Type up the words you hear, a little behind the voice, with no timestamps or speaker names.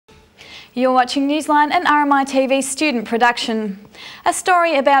You're watching Newsline, an RMI TV student production. A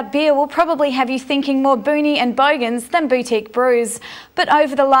story about beer will probably have you thinking more boony and bogans than boutique brews. But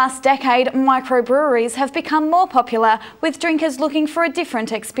over the last decade, microbreweries have become more popular, with drinkers looking for a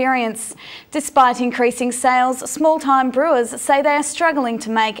different experience. Despite increasing sales, small-time brewers say they are struggling to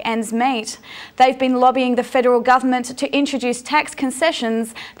make ends meet. They've been lobbying the federal government to introduce tax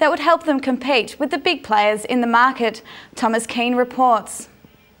concessions that would help them compete with the big players in the market. Thomas Keane reports.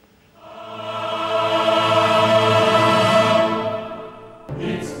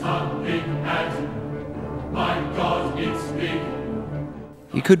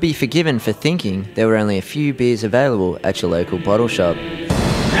 You could be forgiven for thinking there were only a few beers available at your local bottle shop.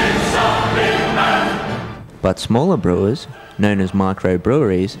 But smaller brewers, known as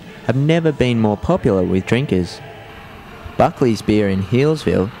microbreweries, have never been more popular with drinkers. Buckley's Beer in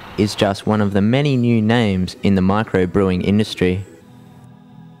Healesville is just one of the many new names in the microbrewing industry.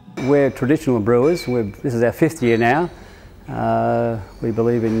 We're traditional brewers. This is our 5th year now. We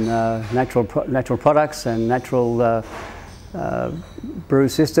believe in natural products and natural brew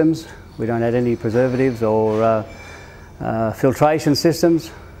systems. We don't add any preservatives or filtration systems.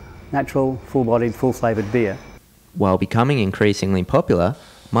 Natural, full-bodied, full-flavoured beer. While becoming increasingly popular,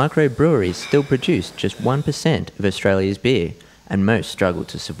 microbreweries still produce just 1% of Australia's beer, and most struggle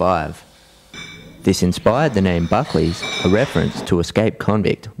to survive. This inspired the name Buckley's, a reference to escaped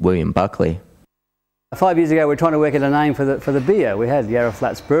convict William Buckley. 5 years ago we were trying to work out a name for the beer. We had Yarra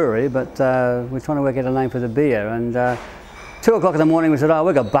Flats Brewery, but we were trying to work out a name for the beer, and 2 o'clock in the morning we said, oh,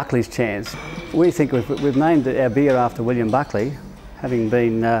 we've got Buckley's chance. We think we've named our beer after William Buckley, having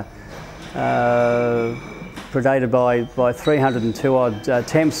been predated by 302 odd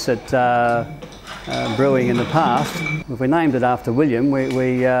attempts at brewing in the past. If we named it after William,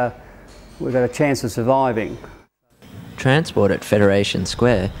 we've got a chance of surviving. Transport at Federation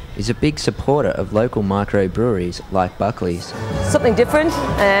Square is a big supporter of local microbreweries like Buckley's. Something different,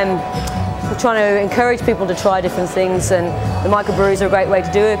 we're trying to encourage people to try different things, and the microbreweries are a great way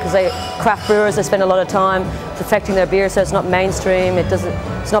to do it because craft brewers, they spend a lot of time perfecting their beer, so it's not mainstream,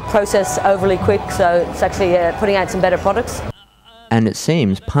 it's not processed overly quick, so it's actually putting out some better products. And it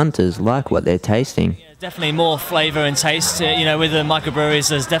seems punters like what they're tasting. Definitely more flavour and taste. You know, with the microbreweries,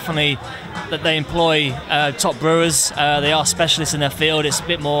 there's definitely that they employ top brewers. They are specialists in their field. It's a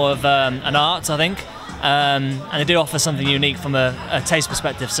bit more of an art, I think, and they do offer something unique from a taste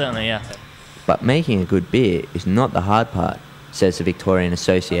perspective, certainly, yeah. But making a good beer is not the hard part, says the Victorian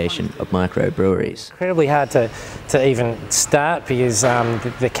Association of Microbreweries. Incredibly hard to even start because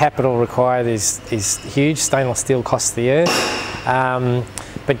the capital required is huge. Stainless steel costs the earth.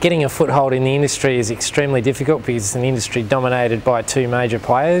 But getting a foothold in the industry is extremely difficult because it's an industry dominated by 2 major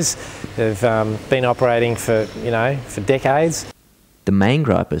players who've been operating for decades. The main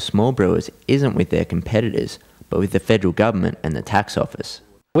gripe of small brewers isn't with their competitors, but with the federal government and the tax office.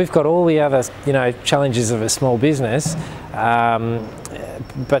 We've got all the other challenges of a small business, but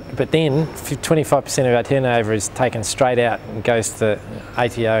then 25% of our turnover is taken straight out and goes to the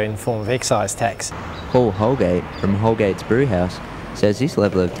ATO in the form of excise tax. Paul Holgate from Holgate's Brewhouse says this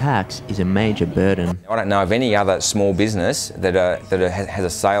level of tax is a major burden. I don't know of any other small business that has a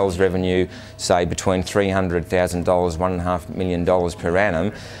sales revenue, say between $300,000, $1.5 million per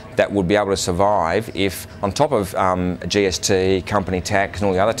annum, that would be able to survive if, on top of GST, company tax and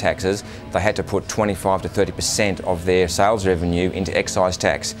all the other taxes, they had to put 25 to 30% of their sales revenue into excise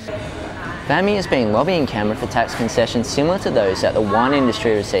tax. FAMI has been lobbying Canberra for tax concessions similar to those that the wine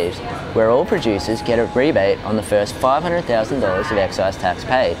industry receives, where all producers get a rebate on the first $500,000 of excise tax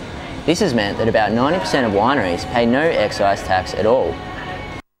paid. This has meant that about 90% of wineries pay no excise tax at all.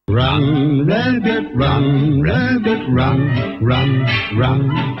 Run, rabbit, run, run, run.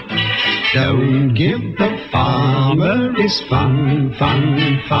 Don't give the farmer his fun.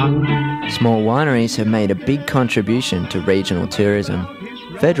 Small wineries have made a big contribution to regional tourism.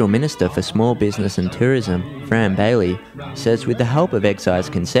 Federal Minister for Small Business and Tourism, Fran Bailey, says with the help of excise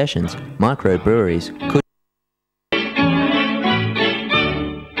concessions, microbreweries could.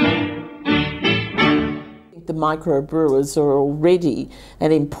 The microbrewers are already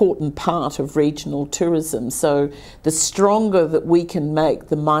an important part of regional tourism, so the stronger that we can make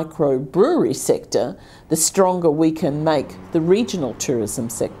the microbrewery sector, the stronger we can make the regional tourism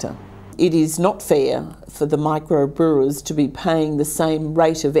sector. It is not fair for the microbrewers to be paying the same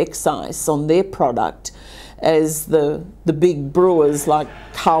rate of excise on their product as the big brewers like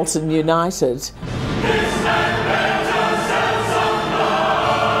Carlton United.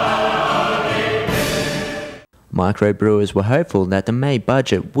 Microbrewers were hopeful that the May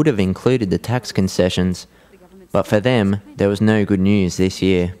budget would have included the tax concessions, but for them, there was no good news this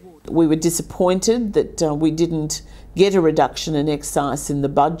year. We were disappointed that we didn't get a reduction in excise in the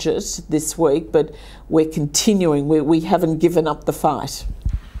budget this week, but we're continuing. We haven't given up the fight.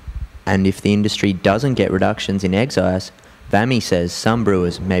 And if the industry doesn't get reductions in excise, Vammy says some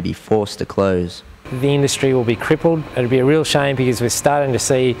brewers may be forced to close. The industry will be crippled. It'll be a real shame because we're starting to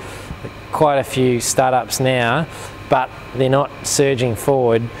see quite a few startups now, but they're not surging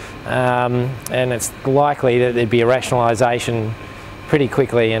forward, and it's likely that there'd be a rationalisation pretty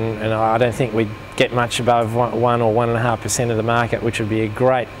quickly, and I don't think we'd get much above 1 or 1.5% of the market, which would be a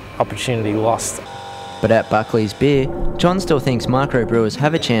great opportunity lost. But at Buckley's Beer, John still thinks microbrewers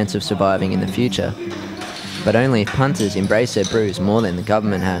have a chance of surviving in the future, but only if punters embrace their brews more than the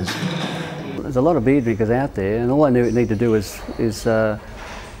government has. There's a lot of beer drinkers out there, and all they need to do is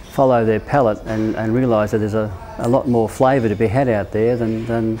follow their palate and realise that there's a lot more flavour to be had out there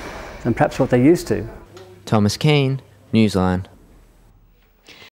than perhaps what they used to. Thomas Keane, Newsline.